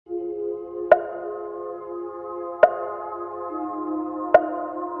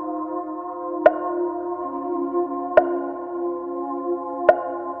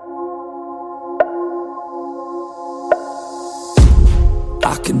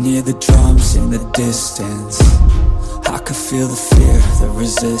can hear the drums in the distance. I can feel the fear, the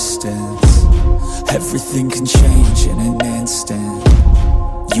resistance. Everything can change in an instant.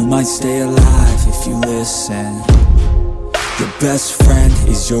 You might stay alive if you listen. Your best friend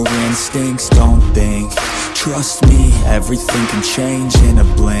is your instincts, don't think. Trust me, everything can change in a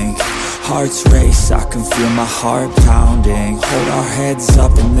blink. Hearts race, I can feel my heart pounding. Hold our heads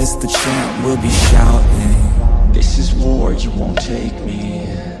up and this the chant we'll be shouting. This is war, you won't take me.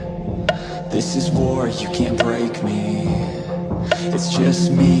 This is war, you can't break me. It's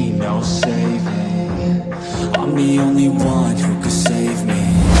just me, no saving. I'm the only one who could save me.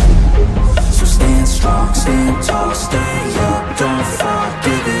 So stand strong, stand tall, stay up, don't fall.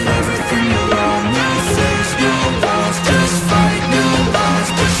 Give it everything you own. No fears, no walls, just fight, no lies.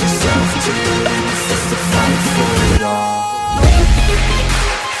 Push yourself to the limits, it's the fight for it all.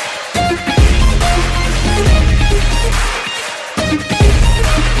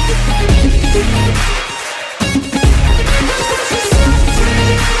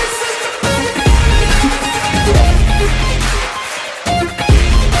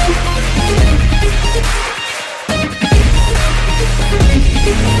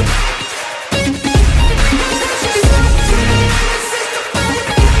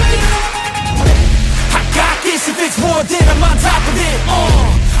 Then I'm on top of it,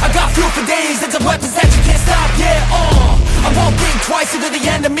 I got fuel for days, and some weapons that you can't stop, yeah, I won't think twice, into the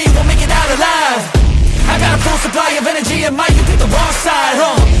enemy won't make it out alive. I got a full supply of energy and might, you pick the wrong side,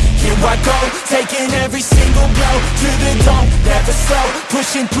 Here I go, taking every single blow to the dome, never slow,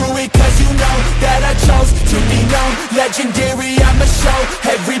 pushing through it cause you know that I chose to be known, legendary, I'ma show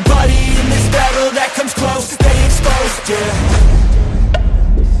everybody in this battle that comes close, they exposed, yeah.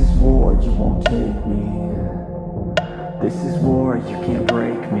 This is war, you won't take me. This is war, you can't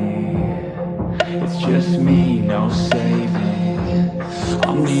break me. It's just me, no saving.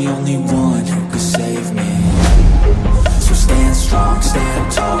 I'm the only one who could save me. So stand strong,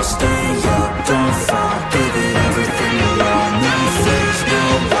 stand tall, stand